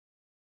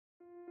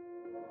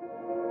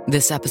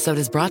This episode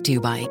is brought to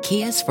you by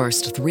Kia's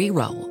first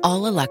 3-row,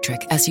 all-electric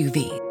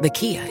SUV, the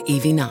Kia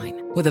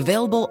EV9, with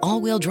available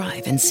all-wheel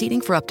drive and seating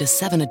for up to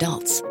 7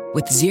 adults.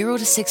 With 0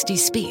 to 60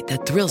 speed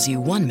that thrills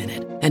you 1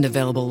 minute and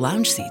available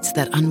lounge seats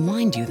that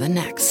unwind you the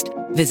next.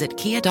 Visit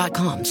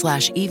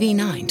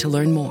kia.com/EV9 to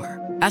learn more.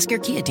 Ask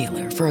your Kia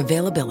dealer for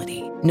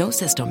availability. No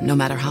system, no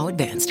matter how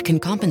advanced, can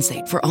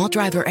compensate for all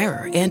driver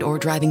error and or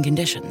driving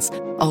conditions.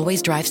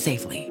 Always drive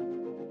safely.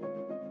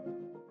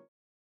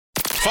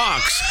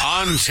 Fox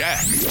on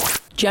Tech.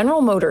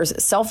 General Motors'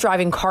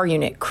 self-driving car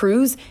unit,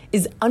 Cruise,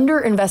 is under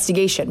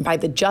investigation by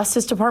the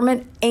Justice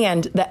Department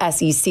and the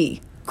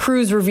SEC.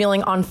 Cruise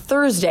revealing on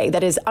Thursday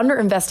that is under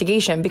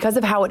investigation because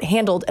of how it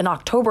handled an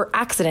October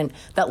accident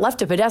that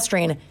left a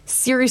pedestrian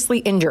seriously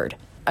injured.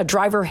 A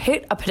driver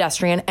hit a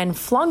pedestrian and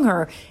flung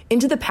her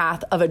into the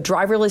path of a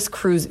driverless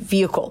Cruise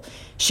vehicle.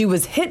 She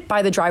was hit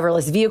by the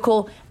driverless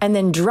vehicle and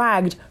then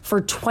dragged for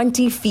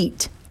 20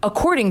 feet.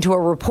 According to a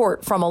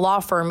report from a law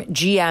firm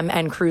GM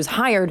and Cruise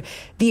hired,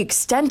 the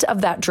extent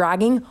of that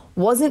dragging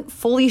wasn't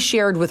fully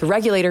shared with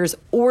regulators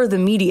or the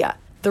media.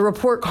 The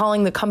report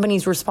calling the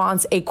company's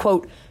response a,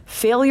 quote,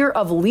 failure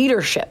of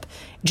leadership.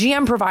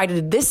 GM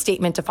provided this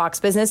statement to Fox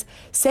Business,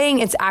 saying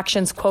its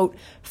actions, quote,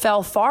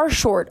 fell far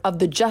short of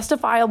the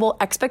justifiable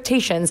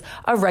expectations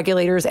of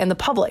regulators and the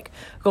public,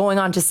 going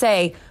on to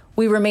say,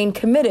 we remain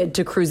committed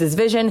to Cruise's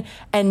vision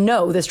and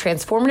know this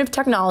transformative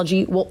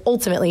technology will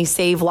ultimately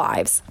save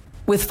lives.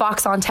 With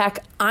Fox on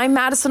Tech, I'm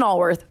Madison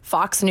Allworth,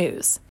 Fox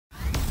News.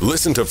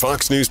 Listen to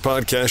Fox News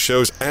Podcast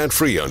shows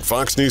ad-free on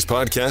Fox News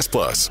Podcast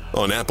Plus,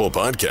 on Apple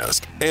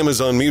Podcast,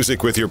 Amazon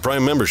Music with your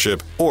Prime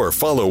membership, or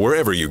follow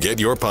wherever you get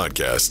your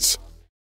podcasts.